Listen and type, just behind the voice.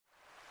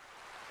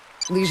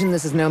Legion,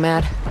 this is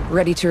Nomad.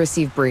 Ready to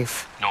receive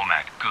brief.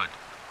 Nomad, good.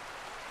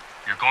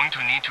 You're going to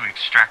need to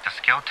extract a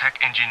scale tech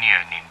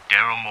engineer named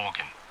Daryl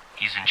Morgan.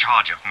 He's in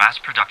charge of mass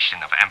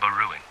production of Amber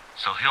Ruin,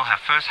 so he'll have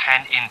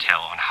first-hand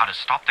intel on how to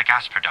stop the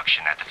gas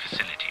production at the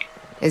facility.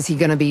 Is he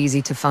gonna be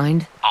easy to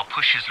find? I'll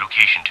push his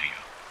location to you.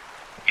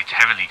 It's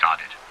heavily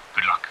guarded.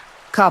 Good luck.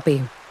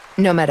 Copy.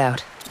 Nomad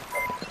out.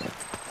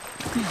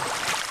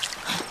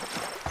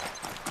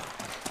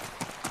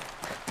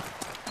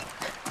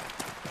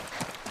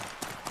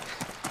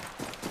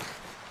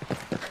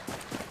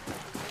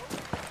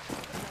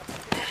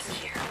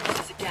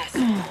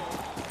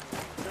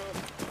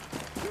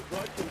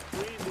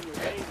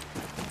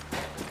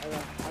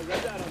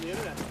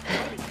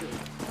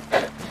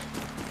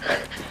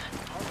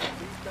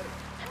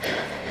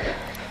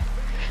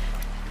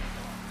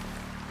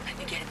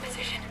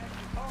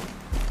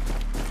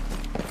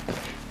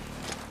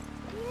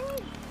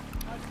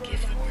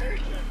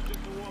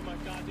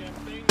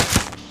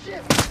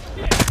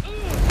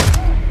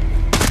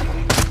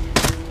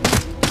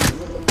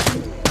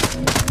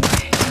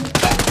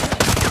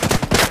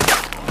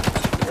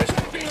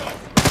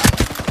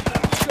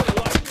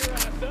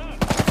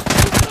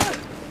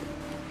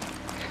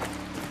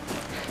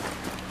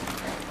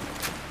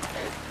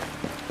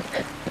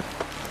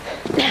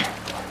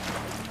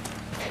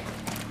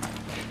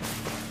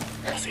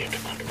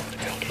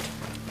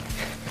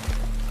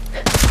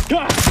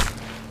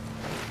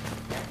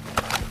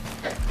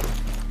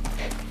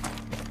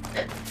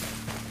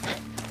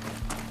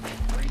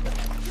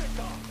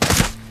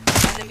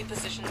 Enemy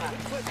position map.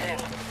 There.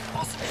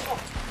 Awesome shot.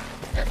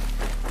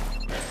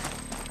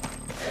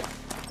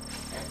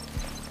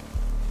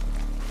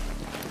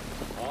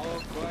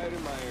 All quiet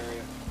in my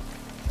area.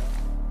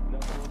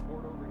 Nothing to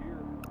report over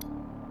here.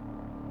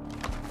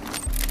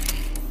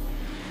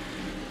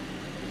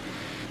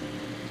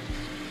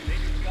 They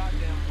do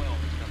goddamn well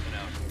for something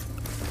out here.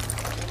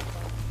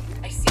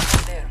 I see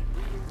them there.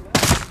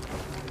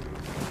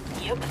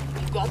 Yep,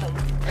 you got them.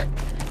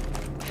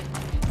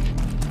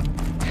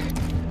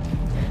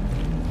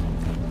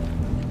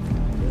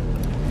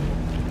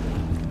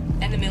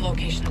 Enemy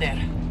location there.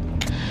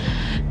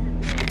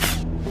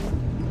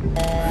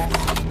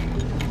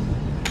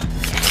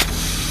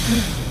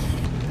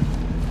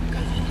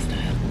 Got a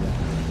hostile.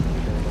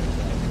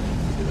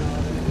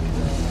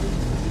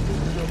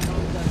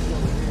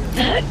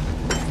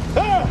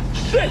 Ah!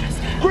 Shit!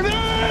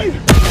 Grenade!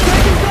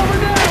 Taking cover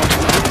now!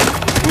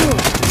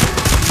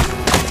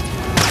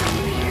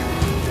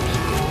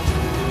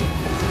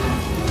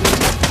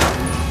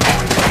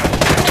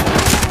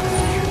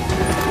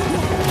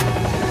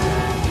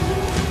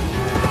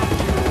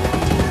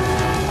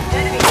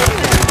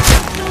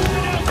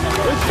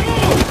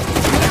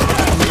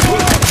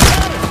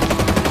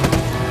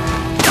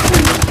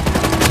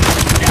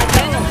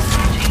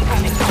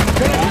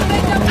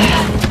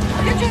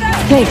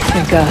 Thanks,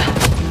 Mika.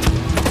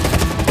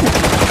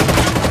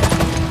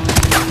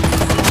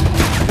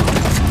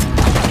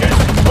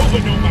 Over,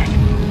 Nomad.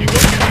 You go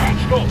get that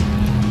scope.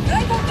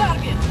 Right on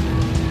target.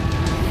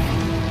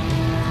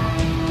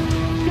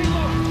 Stay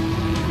low.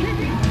 Keep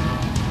it.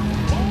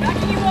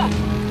 Backing you up.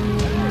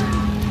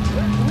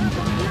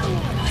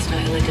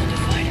 Hostile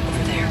identified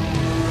over there.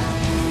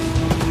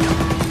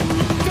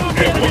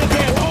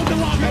 Hold the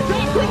line.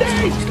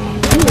 Grenade!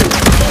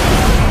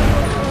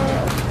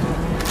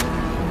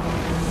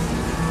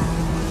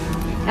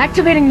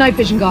 Activating night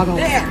vision goggles.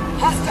 There!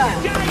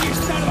 Hostile! Die, you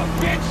son of a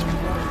bitch!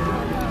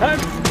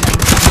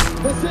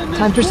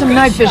 Time for some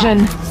night vision.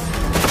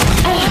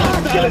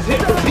 Hostiles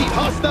hit repeat,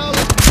 hostile!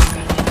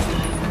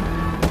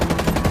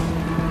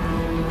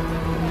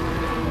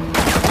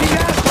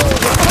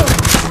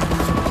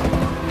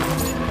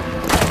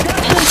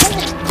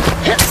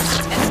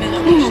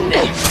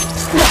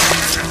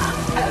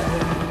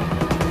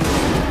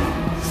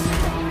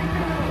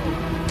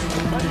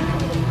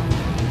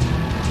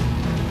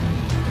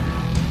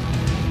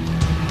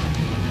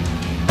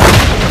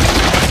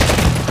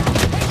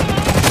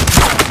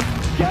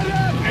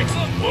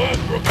 Excellent work,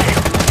 rookie!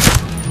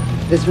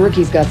 This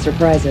rookie's got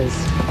surprises.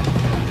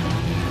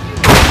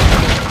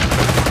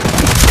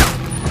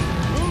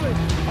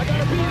 I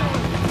got a beat on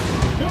him!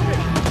 Move it!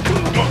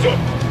 Go, go!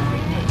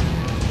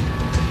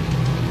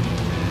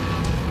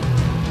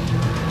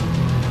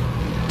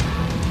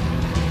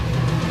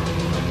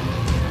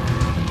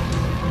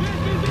 This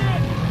is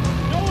it!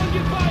 No one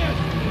get fired!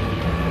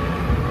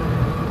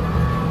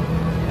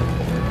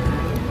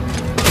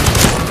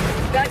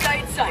 Bad guy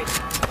in sight.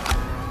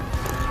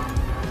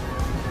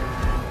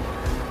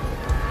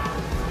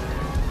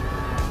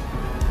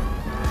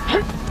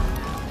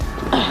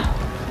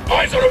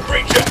 Eyes on a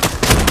breacher!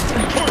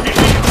 Target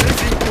is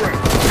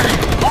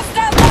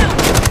Hostile down!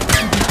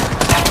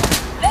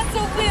 That's a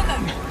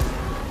winner!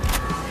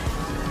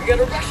 We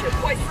gotta rush it,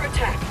 poised for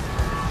attack.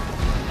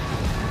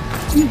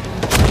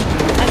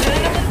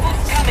 Adrenaline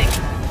boost coming.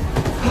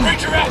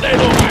 Breacher out there,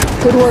 Nomad!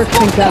 Good work,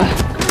 Mika.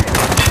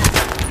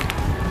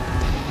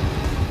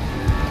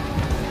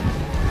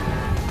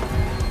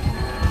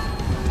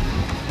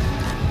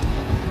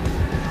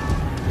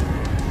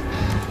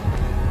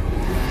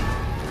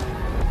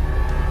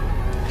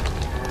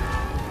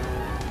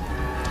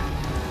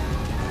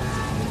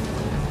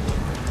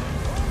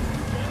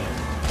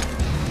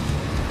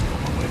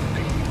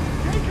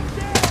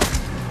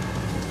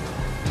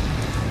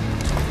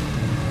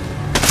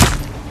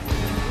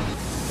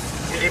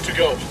 Good to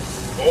go.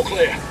 All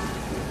clear.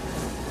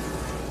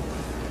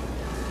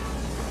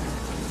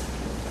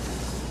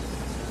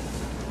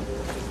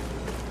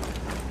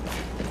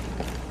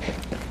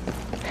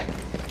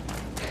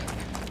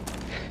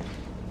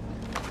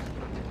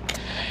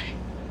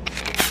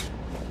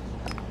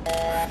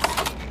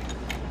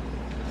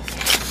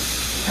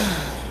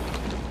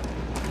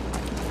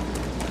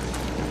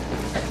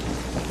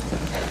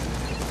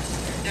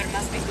 There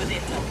must be good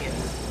intel here.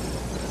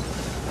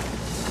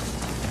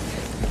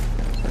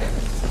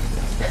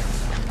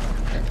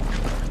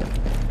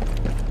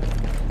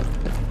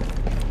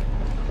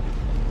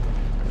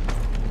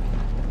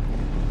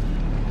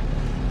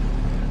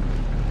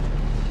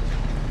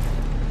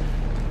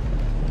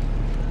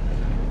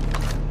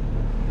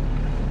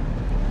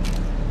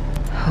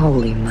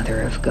 Holy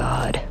Mother of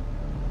God.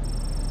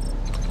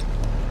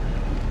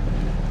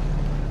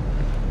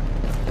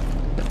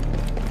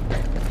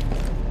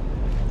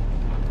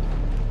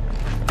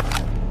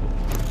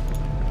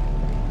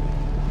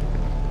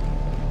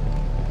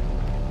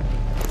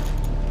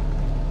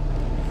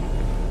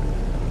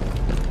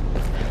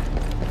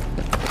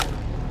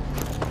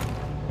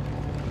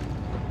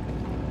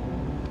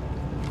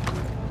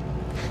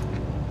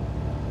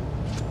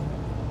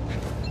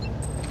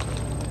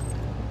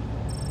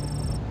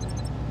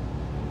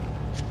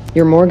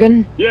 You're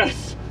Morgan?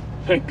 Yes!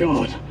 Thank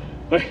God.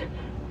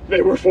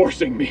 They were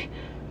forcing me.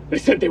 They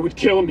said they would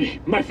kill me,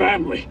 my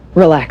family.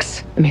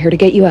 Relax. I'm here to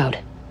get you out.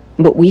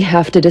 But we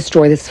have to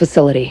destroy this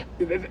facility.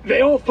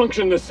 They all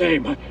function the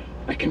same.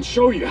 I can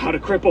show you how to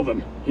cripple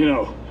them, you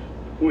know,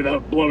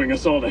 without blowing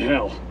us all to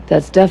hell.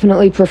 That's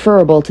definitely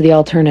preferable to the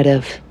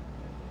alternative.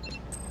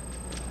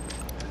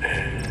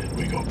 And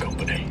we got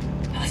company.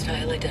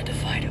 Hostile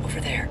identified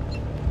over there.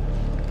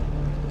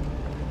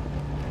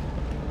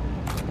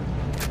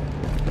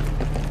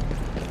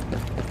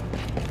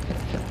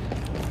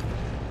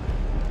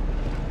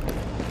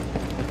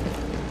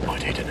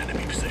 Might hit an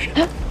enemy position.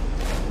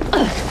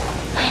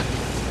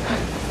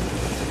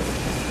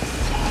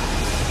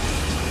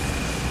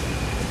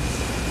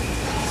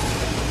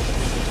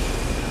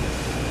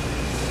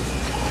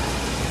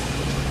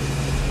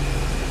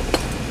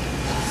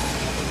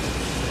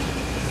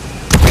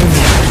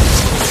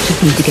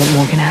 Just need to get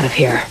Morgan out of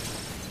here.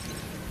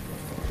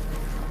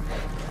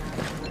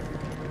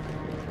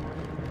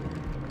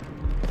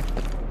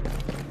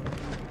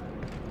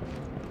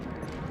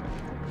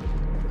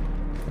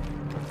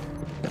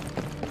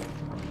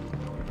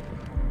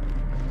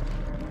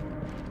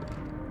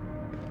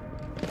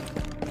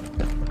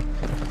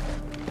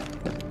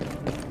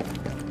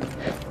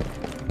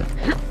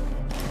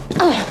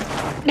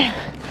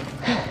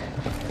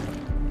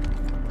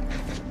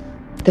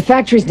 The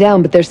factory's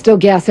down, but there's still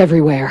gas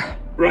everywhere.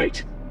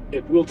 Right.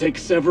 It will take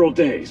several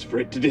days for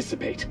it to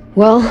dissipate.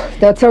 Well,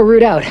 that's our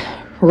route out.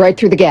 Right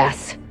through the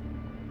gas.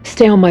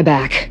 Stay on my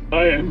back.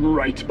 I am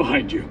right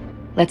behind you.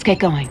 Let's get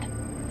going.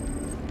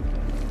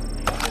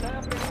 What's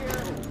happening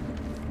here?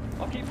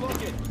 I'll keep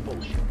looking.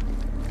 Bullshit.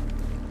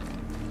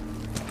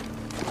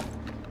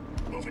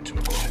 Move it to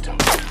a quiet zone.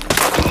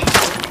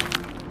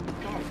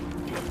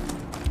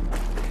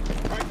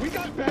 Alright, we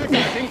got bags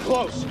getting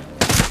close.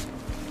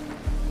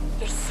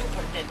 They're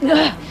super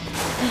dead.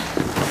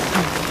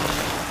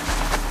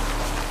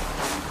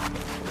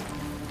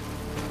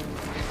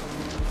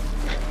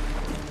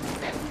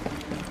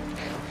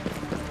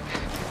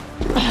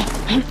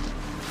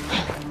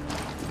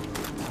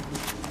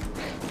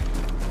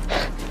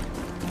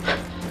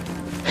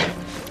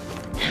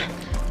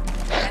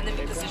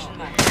 Enemy position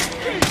mark.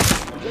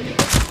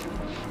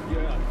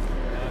 Yeah.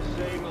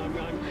 Same. I'm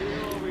clear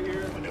over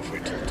here. Maneuver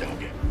to the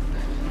target.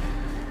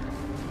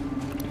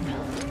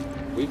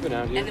 We've been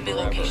out here Enemy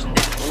forever. location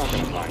there. We're not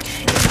gonna lie.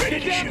 Ready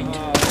to shoot.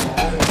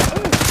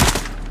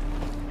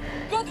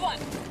 Good one!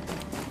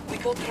 We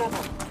got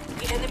trouble.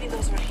 The enemy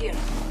knows we're here.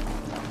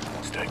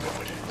 Stay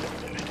covered.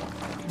 Don't let it.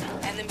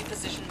 Enemy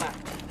position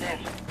marked. There.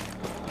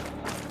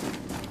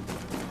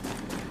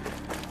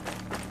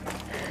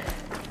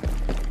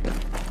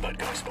 Bad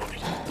guy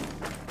spotted.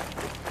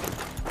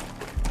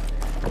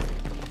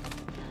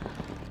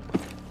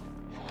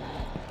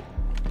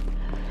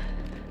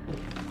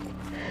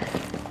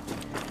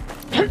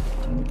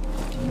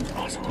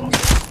 Awesome.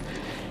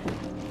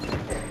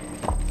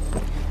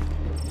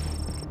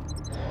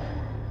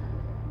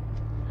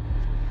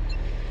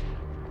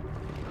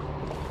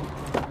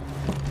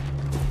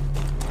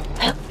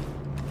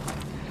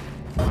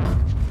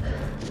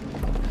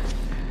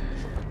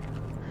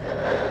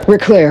 We're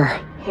clear.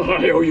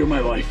 I owe you my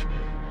life.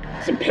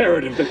 It's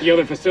imperative that the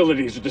other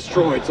facilities are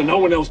destroyed so no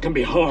one else can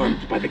be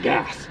harmed by the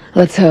gas.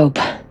 Let's hope.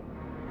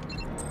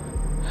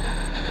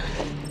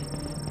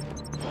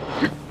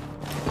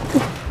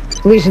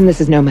 Legion, this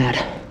is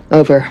Nomad.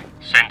 Over.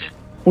 Send it.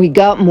 We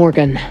got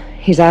Morgan.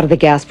 He's out of the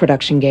gas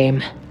production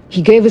game.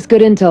 He gave us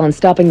good intel on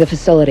stopping the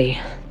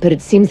facility, but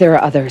it seems there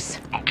are others.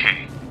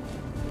 Okay.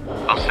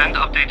 I'll send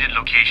updated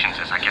locations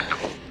as I get them.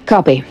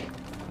 Copy.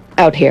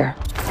 Out here.